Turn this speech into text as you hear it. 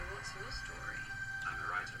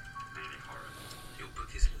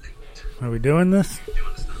Are we doing this?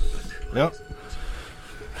 Yep.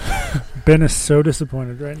 Ben is so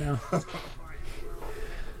disappointed right now.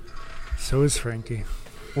 So is Frankie.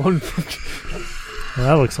 One. Well,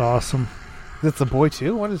 that looks awesome. That's a boy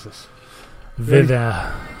too? What is this?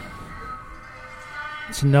 Vida.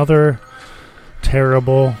 It's another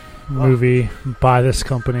terrible movie by this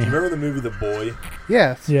company. Remember the movie The Boy?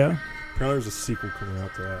 Yes. Yeah. Apparently there's a sequel coming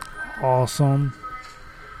out to that. Awesome.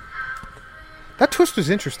 That twist was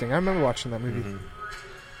interesting. I remember watching that movie. Mm-hmm.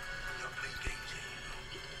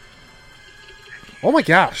 Oh my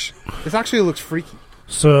gosh. This actually looks freaky.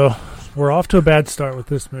 So, we're off to a bad start with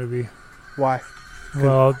this movie. Why?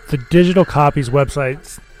 Well, the digital copies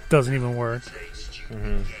website doesn't even work.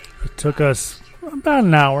 Mm-hmm. It took us about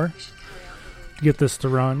an hour to get this to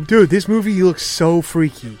run. Dude, this movie looks so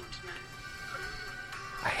freaky.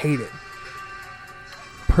 I hate it.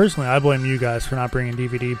 Personally, I blame you guys for not bringing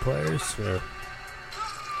DVD players. Sure.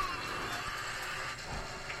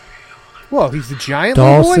 Whoa, he's the giant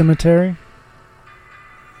Doll little boy? Cemetery.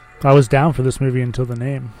 I was down for this movie until the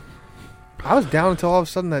name. I was down until all of a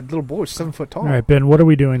sudden that little boy was 7 foot tall. All right, Ben, what are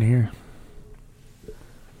we doing here?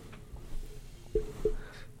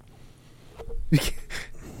 He's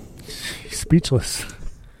speechless.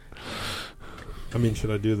 I mean,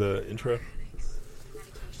 should I do the intro?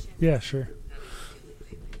 Yeah, sure.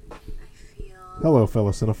 Hello,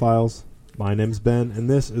 fellow cinephiles. My name's Ben, and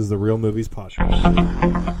this is the Real Movies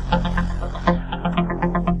Podcast.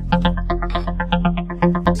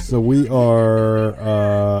 So we are,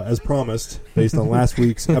 as promised, based on last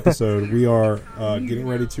week's episode, we are getting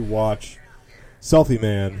ready to watch Selfie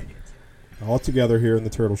Man all together here in the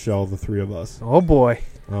Turtle Shell, the three of us. Oh boy.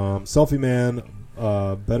 Selfie Man,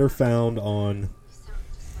 better found on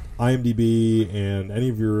IMDb and any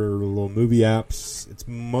of your little movie apps. It's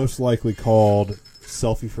most likely called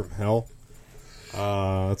Selfie From Hell.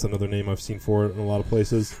 That's another name I've seen for it in a lot of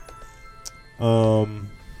places. So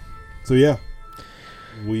yeah,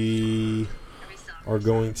 we are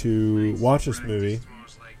going to watch this movie,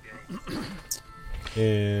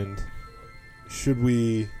 and should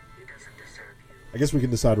we? I guess we can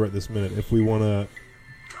decide right this minute if we want to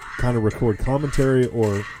kind of record commentary,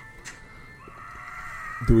 or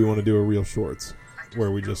do we want to do a real shorts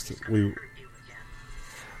where we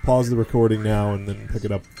pause the recording now and then pick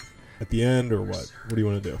it up at the end, or what? What do you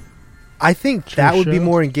want to do? I think that would be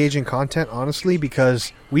more engaging content, honestly,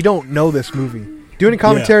 because we don't know this movie. Doing a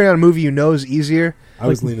commentary on a movie you know is easier. I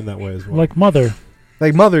was leaning that way as well. Like Mother.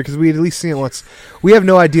 Like Mother, because we had at least seen it once. We have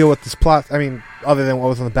no idea what this plot... I mean, other than what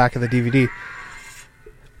was on the back of the DVD.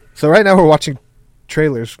 So right now we're watching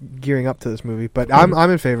trailers gearing up to this movie, but I'm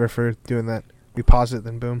in favor for doing that. We pause it,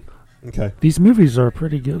 then boom. Okay. These movies are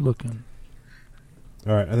pretty good looking.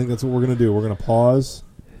 All right, I think that's what we're going to do. We're going to pause.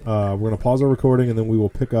 We're going to pause our recording, and then we will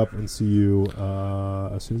pick up and see you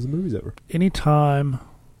as soon as the movie's over. Anytime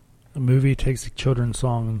a movie takes a children's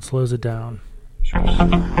song and slows it down,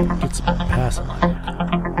 it's passing.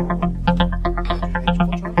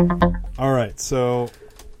 All right, so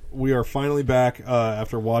we are finally back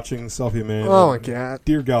after watching Selfie Man. Oh my god.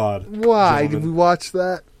 Dear God. Why gentlemen, did we watch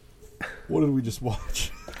that? What did we just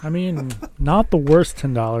watch? I mean, not the worst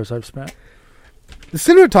 $10 I've spent. The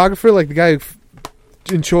cinematographer, like the guy who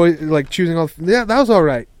enjoyed like choosing all... Yeah, that was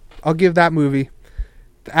alright. I'll give that movie.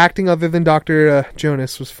 The acting other than Dr.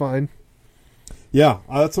 Jonas was fine. Yeah,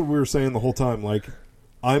 that's what we were saying the whole time. Like,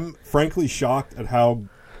 I'm frankly shocked at how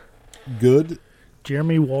good...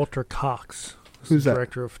 Jeremy Walter Cox. Who's that?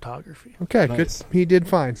 Director of photography. Okay, Nice. good. He did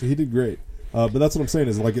fine. So he did great. But that's what I'm saying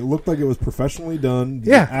is, like, it looked like it was professionally done.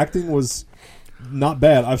 The Yeah. acting was not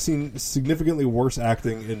bad. I've seen significantly worse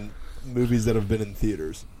acting in movies that have been in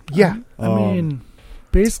theaters. Yeah. I mean,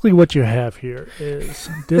 basically what you have here is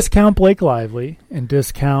discount Blake Lively and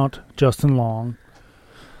discount Justin Long.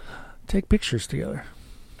 Take pictures together.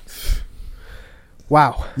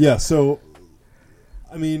 Wow. Yeah, so,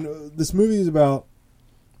 I mean, this movie is about...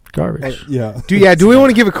 Garbage. yeah. Do we want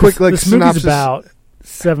to give a quick This synopsis? movie's about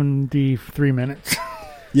 73 minutes.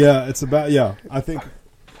 Yeah, it's about... Yeah, I think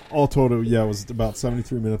all total, it was about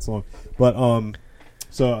 73 minutes long. But,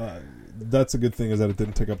 that's a good thing, is that it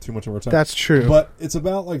didn't take up too much of our time. That's true. But it's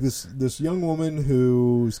about, like, this young woman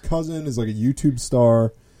whose cousin is, like, a YouTube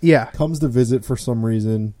star. Yeah. Comes to visit for some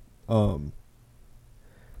reason. And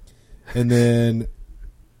then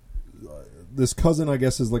this cousin, I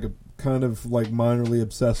guess, is, like, a kind of, like, minorly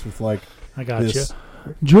obsessed with, like, I got this.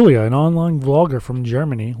 you. Julia, an online vlogger from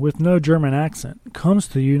Germany with no German accent, comes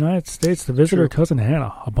to the United States to visit her cousin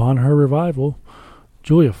Hannah. Upon her revival,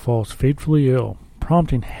 Julia falls fatefully ill,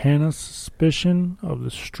 prompting Hannah's suspicion of the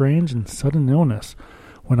strange and sudden illness.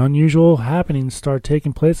 When unusual happenings start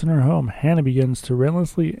taking place in her home, Hannah begins to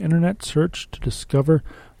relentlessly internet search to discover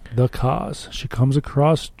the cause. She comes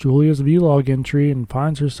across Julia's vlog entry and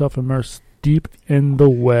finds herself immersed deep in the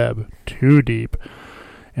web, too deep,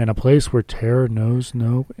 in a place where terror knows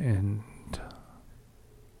no end.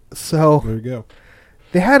 So There you go.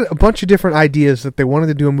 they had a bunch of different ideas that they wanted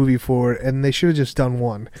to do a movie for, and they should have just done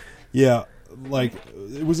one. Yeah, like,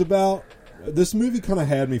 it was about... This movie kind of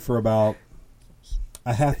had me for about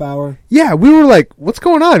a half hour. Yeah, we were like, what's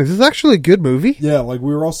going on? Is this actually a good movie? Yeah, like,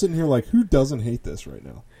 we were all sitting here like, who doesn't hate this right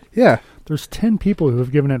now? Yeah. There's 10 people who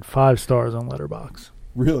have given it 5 stars on Letterboxd.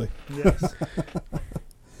 Really? Yes.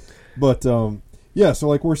 But, yeah, so,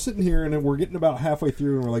 like, we're sitting here, and then we're getting about halfway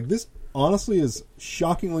through, and we're like, this honestly is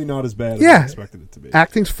shockingly not as bad as I expected it to be.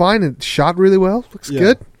 Acting's fine and shot really well. Looks Yeah.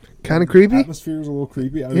 good. Kind of creepy. Atmosphere is a little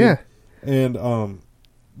creepy. I mean, Yeah. And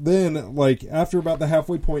then, like, after about the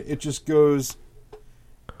halfway point, it just goes...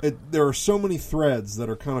 there are so many threads that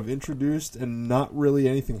are kind of introduced and not really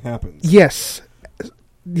anything happens. Yes.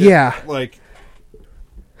 Yeah. Like,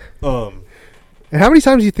 And how many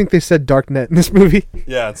times do you think they said darknet in this movie?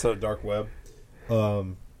 yeah, instead of dark web.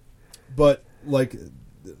 But, like,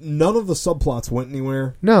 none of the subplots went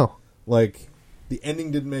anywhere. No. Like, the ending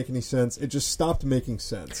didn't make any sense. It just stopped making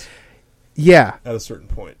sense Yeah. at a certain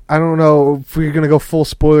point. I don't know if we're going to go full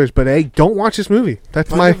spoilers, but hey, don't watch this movie. That's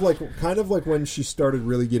Kind of like when she started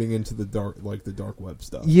really getting into the dark web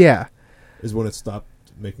stuff. Yeah. Is when it stopped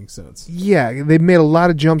making sense. Yeah, they made a lot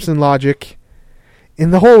of jumps in logic.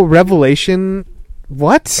 And the whole revelation,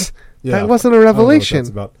 what? Yeah. That wasn't a I don't know what revelation. that's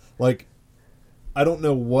about. Like, I don't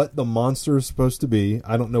know what the monster is supposed to be.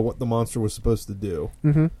 I don't know what the monster was supposed to do.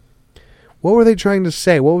 Mm-hmm. What were they trying to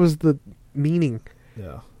say? What was the meaning?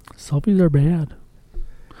 Yeah. Selfies are bad.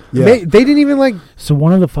 Yeah. They didn't even like... So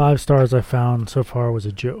one of the 5 stars I found so far was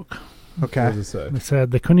a joke. What Okay. does it say? They said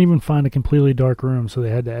they couldn't even find a completely dark room, so they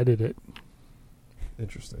had to edit it.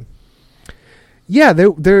 Interesting. Yeah,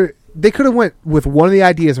 they could have went with one of the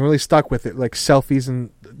ideas and really stuck with it, like selfies and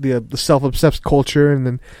the self-obsessed culture, and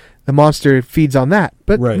then the monster feeds on that.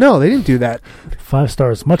 But Right. no, they didn't do that. 5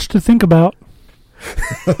 stars. Much to think about.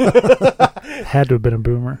 Had to have been a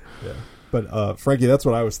boomer. Yeah. But, Frankie, that's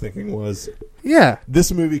what I was thinking was Yeah.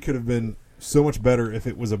 this movie could have been so much better if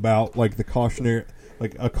it was about, like, a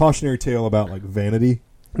cautionary tale about, like, vanity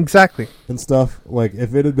Exactly. and stuff. Like,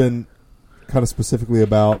 if it had been kind of specifically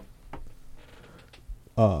about,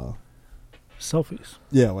 Selfies.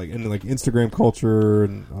 yeah, like, and like Instagram culture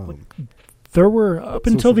and, There were, up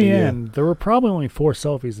Social until the media. end, there were probably only 4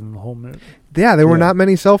 selfies in the whole movie. Yeah, there were Yeah. not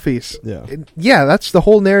many selfies. yeah. Yeah, that's the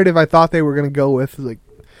whole narrative I thought they were going to go with, like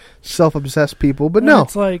self-obsessed people. But And no.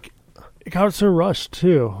 it's like, it got so rushed,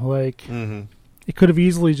 too. Like, Mm-hmm. it could have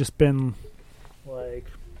easily just been, like,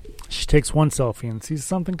 she takes one selfie and sees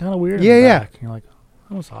something kind of weird Yeah, in the yeah. back. And you're like,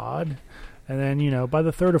 that was odd. And then, you know, by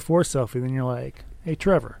the 3rd or 4th selfie, then you're like, hey,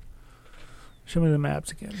 Trevor, show me the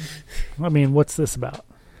maps again. I mean, what's this about?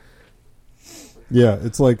 Yeah,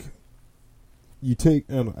 it's like you take.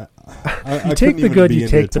 I don't know, You take the good, you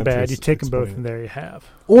take the bad. You take them both, and and there you have.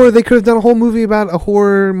 Or they could have done a whole movie about a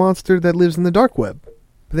horror monster that lives in the dark web.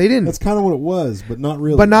 But they didn't. That's kind of what it was, but not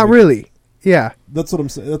really. But not Like, really. Yeah. That's what I'm.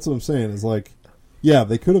 That's what I'm saying. Is like, yeah,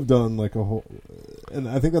 they could have done like a whole, and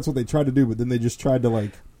I think that's what they tried to do. But then they just tried to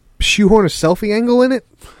like Shoehorn a selfie angle in it.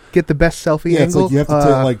 Get the best selfie yeah, it's angle. like you have to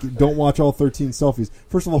take, like don't watch all 13 selfies.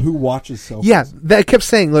 First of all, who watches selfies? Yeah, that kept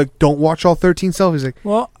saying, like, don't watch all 13 selfies. Like,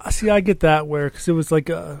 Well, see, I get that because it was like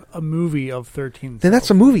a movie of 13 then that's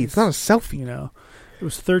a movie. selfies, It's not a selfie. You know, it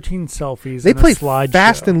was 13 selfies. They and play a slideshow.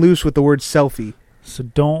 fast and loose with the word selfie. So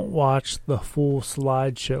don't watch the full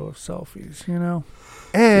slideshow of selfies, you know?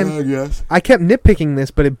 And yes. I kept nitpicking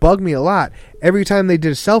this, but it bugged me a lot. Every time they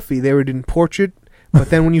did a selfie, they were doing portrait, but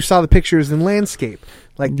then when you saw the pictures in landscape,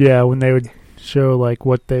 like, Yeah, when they would show, like,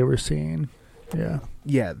 what they were seeing. Yeah.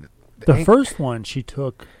 yeah. The first one she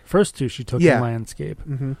took, first 2 she took Yeah. in landscape.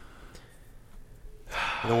 Mm-hmm.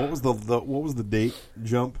 Now, what was the date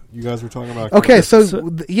jump you guys were talking about? Okay,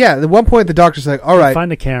 so yeah, at one point the doctor's like, all right.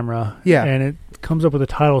 Find a camera. Yeah. And it comes up with a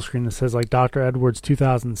title screen that says, like, Dr. Edwards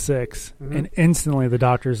 2006. Mhm. And instantly the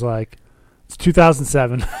doctor's like, it's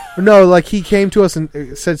 2007. No, like he came to us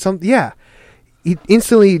and said something. Yeah. He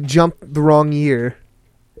instantly jumped the wrong year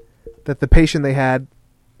that the patient they had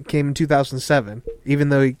came in 2007, even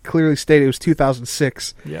though he clearly stated it was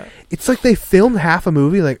 2006. Yeah. It's like they filmed half a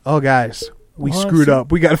movie like, oh, guys, we Well, screwed see-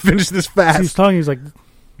 up. We got to finish this So he's fast. talking, he's like,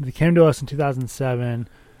 they came to us in 2007.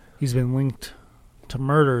 He's been linked to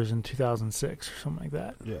murders in 2006 or something like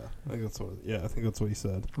that. Yeah, I think that's what he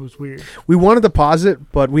said. It was weird. We wanted to pause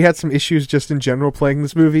it, but we had some issues just in general playing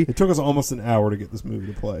this movie. It took us almost an hour to get this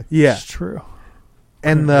movie to play. Yeah, It's true.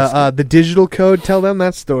 and the digital code. Tell them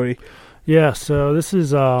that story. Yeah, so this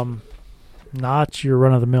is not your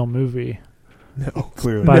run-of-the-mill movie No,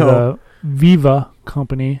 Clearly. by No. the Viva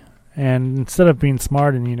company. And instead of being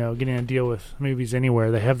smart and, getting a deal with Movies Anywhere,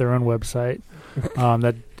 they have their own website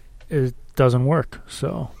that doesn't work.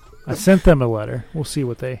 So I sent them a letter. We'll see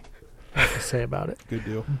what they have to say about it. Good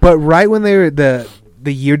deal. but right when they were the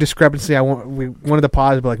year discrepancy, we wanted to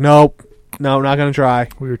pause, but like, nope, no, not gonna try.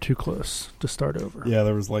 We were too close to start over. Yeah,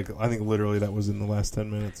 there was I think literally that was in the last 10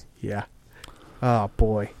 minutes. Yeah. Oh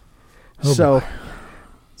boy. Oh, So.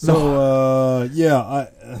 So,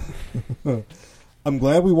 I'm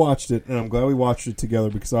glad we watched it, and I'm glad we watched it together,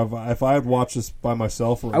 because if I had watched this by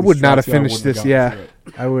myself, or I would not have Shotzi, I finished wouldn't this. have Yeah, gotten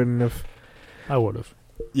through it. I wouldn't have. I would have.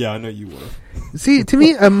 Yeah, I know you would have. See, to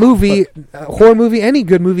me, a movie, a horror movie, any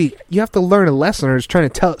good movie, you have to learn a lesson or it's trying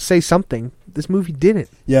to say something. This movie didn't.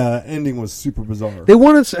 Yeah, that ending was super bizarre. They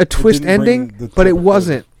wanted a twist didn't bring ending, the but it twist.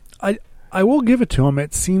 wasn't. I will give it to him.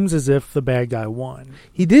 It seems as if the bad guy won.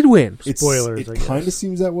 He did win. Spoilers, I It guess. kind of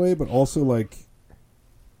seems that way, but also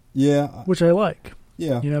yeah, Which I like.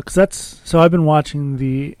 yeah. Because that's... So I've been watching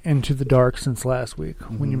the Into the Dark since last week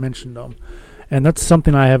when you mentioned them. And that's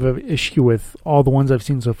something I have an issue with all the ones I've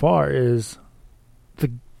seen so far is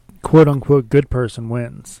the quote-unquote good person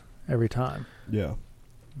wins every time. Yeah.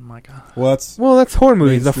 I'm like, Well, that's horror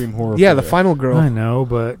movies. mainstream horror. Yeah, for the you. final girl. I know,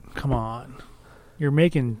 but come on. You're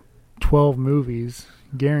making 12 movies,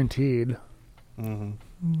 guaranteed.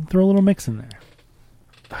 Mm-hmm. Throw a little mix in there.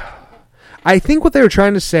 I think what they were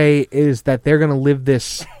trying to say is that they're going to live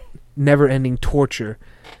this never-ending torture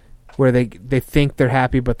where they think they're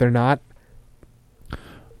happy, but they're not.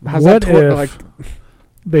 How's What that if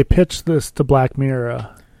they pitched this to Black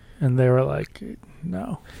Mirror and they were like,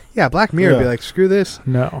 no, Yeah, Black Mirror would be Yeah. like, screw this.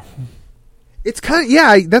 no. It's kind of,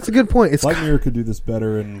 yeah, that's a good point. It's Black Mirror could do this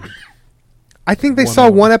better, and I think they one saw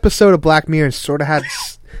hour. one episode of Black Mirror and sort of had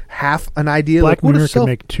half an idea. Black like, what Mirror is could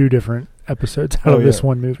make 2 different episodes out of this yeah.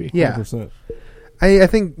 one movie. Yeah. 100%. I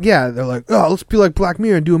think, yeah, they're like, oh, let's be like Black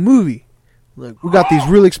Mirror and do a movie. Like, we got these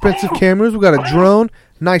really expensive cameras. We got a drone,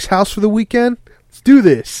 nice house for the weekend. Let's do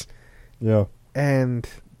this. Yeah. And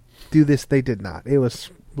do this, they did not. It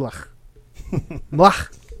was blah. Blah.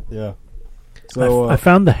 Yeah. So I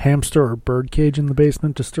found the hamster or bird cage in the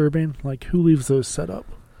basement disturbing. Like, who leaves those set up?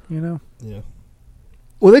 yeah.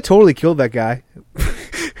 Well, they totally killed that guy.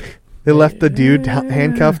 They left the dude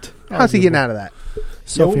handcuffed. How's he getting out of that?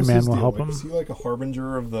 Selfie Man will help him. Is he like a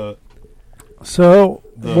harbinger of the? So,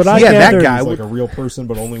 what I Yeah, that gathered, guy. He's like a real person,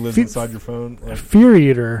 but only lives inside your phone. Like, Fear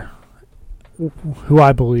Eater, who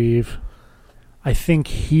I believe, I think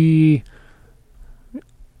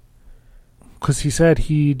because he said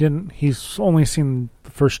he's only seen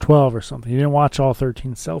the first 12 or something. He didn't watch all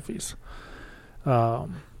 13 selfies.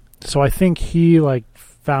 So I think he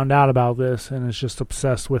found out about this and is just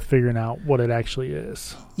obsessed with figuring out what it actually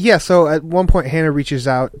is. Yeah, so at one point, Hannah reaches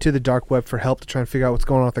out to the dark web for help to try and figure out what's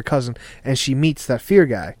going on with her cousin, and she meets that fear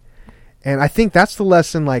guy. And I think that's the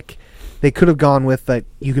lesson, they could have gone with, that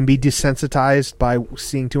you can be desensitized by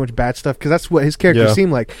seeing too much bad stuff, because that's what his character Yeah.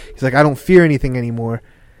 seemed like. He's like, I don't fear anything anymore.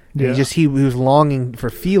 And Yeah. he was longing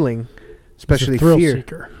for feeling, especially He's a thrill fear.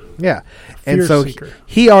 seeker. Yeah. Fear And so seeker.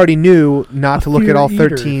 he already knew not to look at all Fear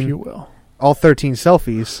eater, if 13 you will. all 13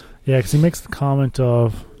 selfies. Yeah, because he makes the comment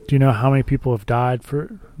of, do you know how many people have died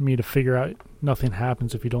for me to figure out nothing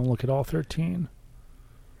happens if you don't look at all 13?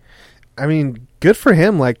 I mean, good for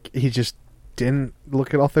him. He just didn't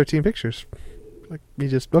look at all 13 pictures. He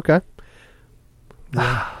just, okay.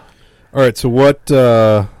 all right. So what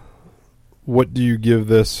do you give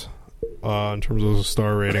this in terms of a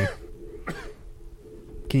star rating?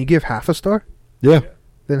 Can you give half a star? Yeah,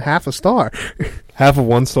 Then half a star. half of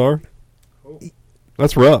 1 star.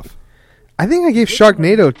 That's rough. I think I gave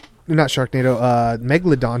Megalodon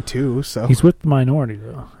 2, so. He's with the minority,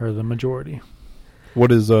 though, or the majority. What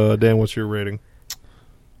is Dan? What's your rating?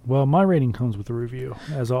 Well, my rating comes with a review,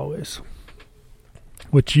 as always,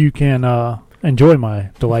 which you can enjoy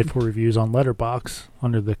my delightful reviews on Letterboxd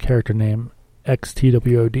under the character name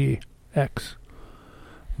XTWODX.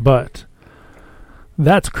 But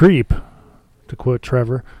that's creep, to quote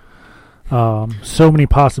Trevor. So many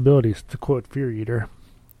possibilities, to quote Fear Eater.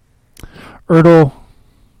 Erdal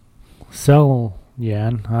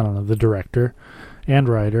Selyan, I don't know, the director and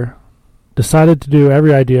writer, decided to do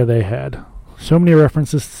every idea they had. So many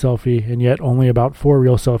references to selfie, and yet only about 4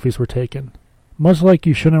 real selfies were taken. Much like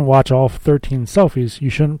you shouldn't watch all 13 selfies, you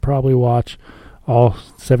shouldn't probably watch All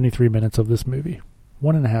 73 minutes of this movie.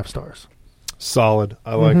 1.5 stars. Solid.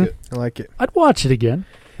 I like it. I like it. I'd watch it again.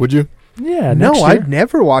 Would you? Yeah, No, next year. I'd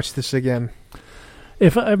never watch this again.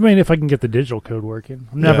 If I can get the digital code working.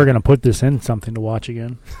 I'm never going to put this in something to watch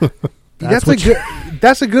again.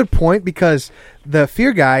 That's a good point, because the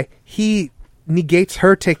Fear guy, he negates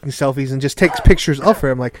her taking selfies and just takes pictures of her.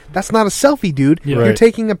 I'm like, that's not a selfie, dude. Yeah. You're Right.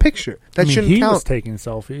 taking a picture. That shouldn't he count. was taking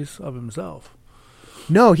selfies of himself.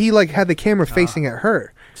 No, he like had the camera facing at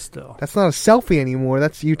her. Still. That's not a selfie anymore.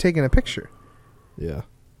 That's you taking a picture. Yeah.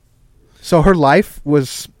 So her life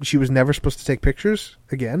was, she was never supposed to take pictures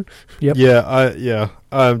again. Yep. Yeah.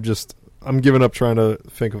 I'm giving up trying to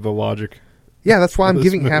think of the logic. Yeah, that's why I'm This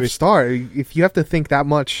giving movie. half star. If you have to think that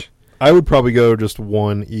much. I would probably go just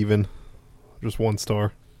 1 even. Just 1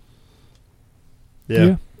 star.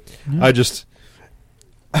 Yeah. Yeah. I just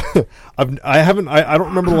I don't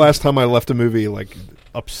remember the last time I left a movie like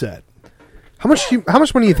upset. How much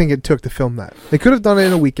money do you think it took to film that? They could have done it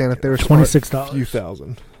in a weekend if they were smart. $26. Few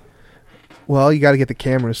thousand. Well, you got to get the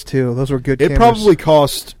cameras too. Those were good It cameras. probably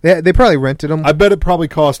cost, They probably rented them. I bet it probably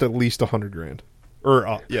cost at least $100,000.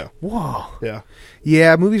 Or yeah. Whoa. Yeah.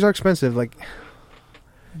 Yeah, movies are expensive. Like,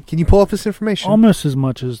 can you pull up this information? Almost as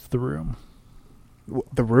much as The Room.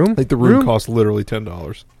 The Room? I think the room cost literally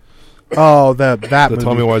 $10. Oh, that The movie.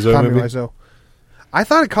 Tommy Wiseau movie? Wiseau. I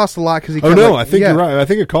thought it cost a lot because he. Oh kept, no, like, I think yeah. you're right. I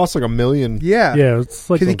think it cost like $1 million. Yeah, Yeah, it's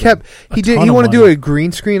like because he a kept he ton of wanted to do money. a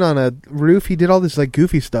green screen on a roof. He did all this like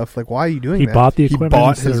goofy stuff. Like, why are you doing He that? bought the He equipment bought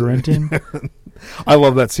instead his- of renting. I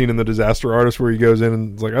love that scene in The Disaster Artist where he goes in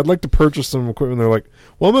and is like, I'd like to purchase some equipment. They're like,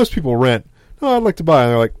 well, most people rent. No, I'd like to buy.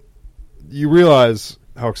 And they're like, you realize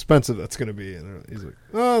how expensive that's going to be. And he's like,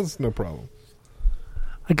 oh, it's no problem.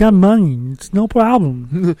 I got money. It's no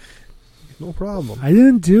problem. No problem. I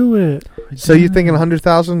didn't do it. So you're thinking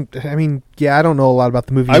 100,000? I mean, yeah, I don't know a lot about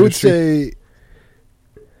the movie. I would industry. say,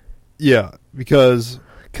 yeah, because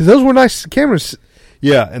those were nice cameras.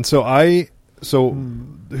 yeah, and so a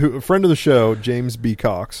friend of the show, James B.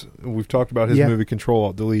 Cox, we've talked about his Yeah. movie Control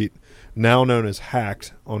Alt Delete, now known as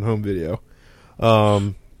Hacked on home video.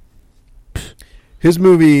 His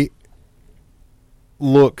movie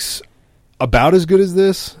looks about as good as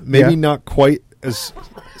this, maybe Yeah. not quite as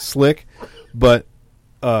slick, but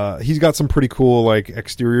he's got some pretty cool like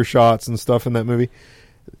exterior shots and stuff in that movie.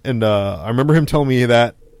 And I remember him telling me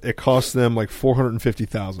that it cost them like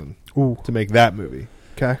 $450,000 Ooh, to make that movie.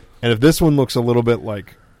 okay. And if this one looks a little bit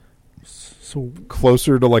like So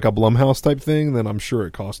closer to like a Blumhouse type thing, then I'm sure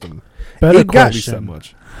it cost them better It got- at least that question.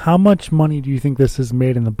 much. How much money do you think this has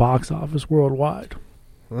made in the box office worldwide?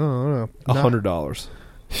 I don't know. $100.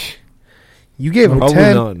 You gave him Probably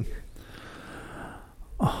 10. none.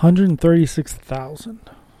 136,000.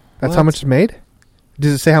 That's What? how much it's made?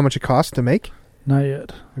 Does it say how much it costs to make? Not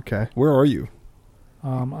yet. Okay. Where are you?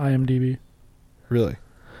 IMDb. Really?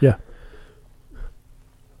 Yeah.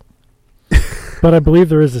 But I believe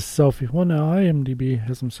there is a selfie. Well, no, IMDb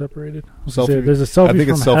has them separated. I was gonna say, there's a selfie I think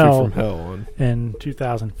from it's Selfie Hell from Hell. On. in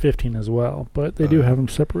 2015 as well, but they do have them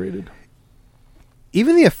separated.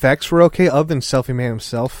 Even the effects were okay, other than Selfie Man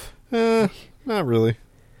himself. Not really.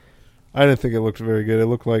 I didn't think it looked very good. It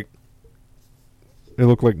looked like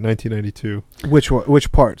 1992.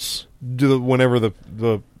 Which parts? Whenever the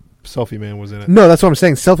Selfie Man was in it. No, that's what I'm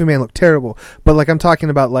saying. Selfie Man looked terrible. But like I'm talking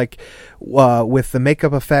about like with the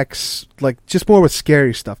makeup effects, like just more with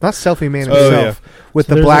scary stuff. Not Selfie Man Oh, himself. With So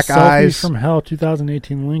the there's black a Selfie eyes. from Hell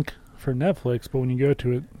 2018 link for Netflix, but when you go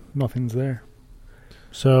to it, nothing's there.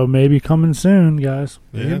 So maybe coming soon, guys.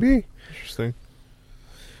 Yeah. Maybe. Interesting.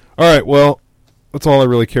 All right. Well, that's all I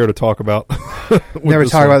really care to talk about. Never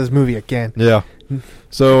talk about this movie again. Yeah.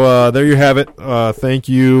 So there you have it. Thank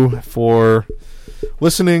you for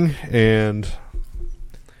listening, and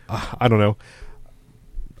I don't know.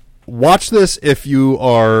 Watch this if you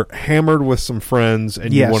are hammered with some friends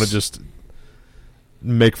and Yes. you want to just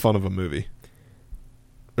make fun of a movie,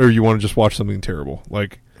 or you want to just watch something terrible,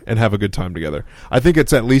 and have a good time together. I think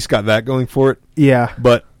it's at least got that going for it. Yeah.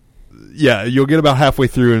 But yeah, you'll get about halfway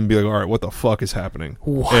through and be like, all right, what the fuck is happening?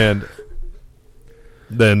 What? And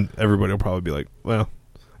then everybody will probably be like, well,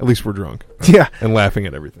 at least we're drunk Yeah. and laughing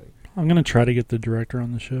at everything. I'm going to try to get the director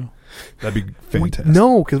on the show. That'd be fantastic.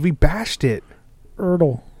 No, because we bashed it.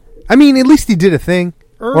 Ertl. I mean, at least he did a thing.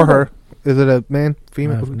 Or her. Is it a man? I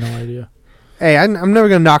Female? have no idea. Hey, I'm never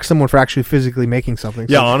going to knock someone for actually physically making something.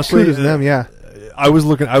 Yeah, honestly, kudos to them, yeah. I was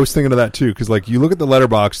thinking of that too, because you look at the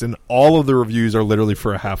Letterboxd and all of the reviews are literally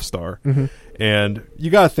for a half star, and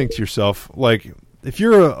you got to think to yourself, if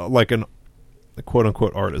you're a quote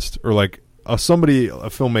unquote artist, or a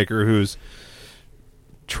filmmaker who's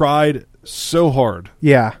tried so hard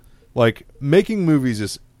Yeah. Like, making movies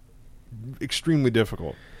is extremely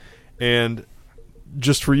difficult. And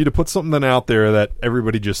just for you to put something out there that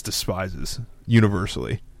everybody just despises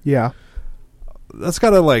universally. Yeah. That's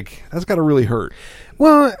gotta really hurt.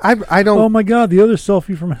 Well, I don't. Oh my God! The other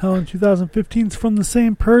Selfie from Hell in 2015 is from the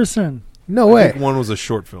same person. No I way. think one was a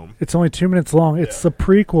short film. It's only 2 minutes long. It's a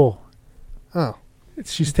prequel. Oh.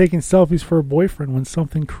 She's taking selfies for her boyfriend when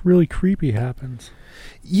something really creepy happens.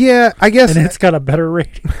 Yeah, I guess. And it's got a better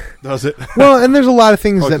rating. Does it? Well, and there's a lot of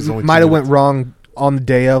things Oh, that 'cause it's only 2 might have went minutes. wrong on the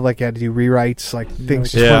day of, like you had to do rewrites, like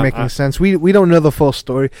things just Yeah, weren't making sense. We don't know the full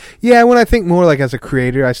story. Yeah, when I think more like as a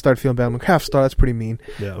creator, I start feeling bad. I'm like, half star, that's pretty mean.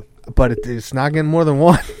 Yeah. But it's not getting more than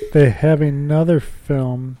one. They have another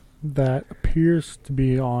film that appears to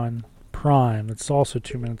be on Prime. It's also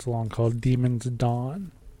 2 minutes long, called Demons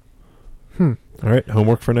Dawn. All right,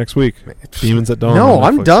 homework for next week. Demons at Dawn. No, on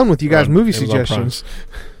I'm Netflix. done with you guys' On movie Amazon suggestions.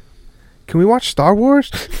 Can we watch Star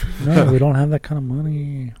Wars? No, we don't have that kind of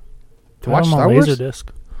money. To I watch have them Star on Wars? Laserdisc.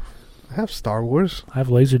 I have Star Wars. I have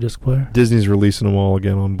Laserdisc player. Prime. Disney's releasing them all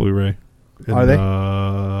again on Blu-ray. And, Are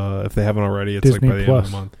they? If they haven't already, it's Disney like by the end of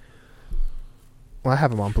Plus. the month. Well, I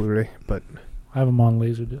have them on Blu-ray, but I have them on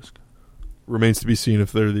Laserdisc. Remains to be seen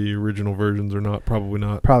if they're the original versions or not. Probably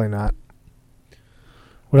not. probably not.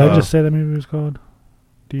 What did I just say that movie was called?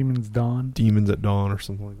 Demons Dawn? Demons at Dawn or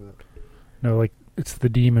something like that. No, like, it's the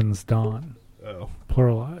Demons Dawn. Oh,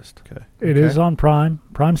 Pluralized. okay. It is on Prime.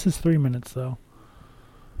 Prime says 3 minutes, though.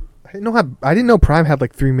 I didn't know Prime had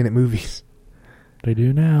like 3-minute movies. They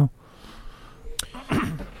do now. All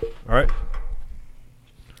right.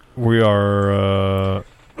 We are.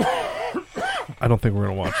 I don't think we're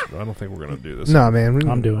gonna watch. I don't think we're gonna do this. No, man.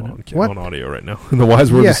 I'm doing it. What? On audio right now. In the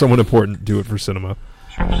wise words Yeah. of someone important, do it for cinema.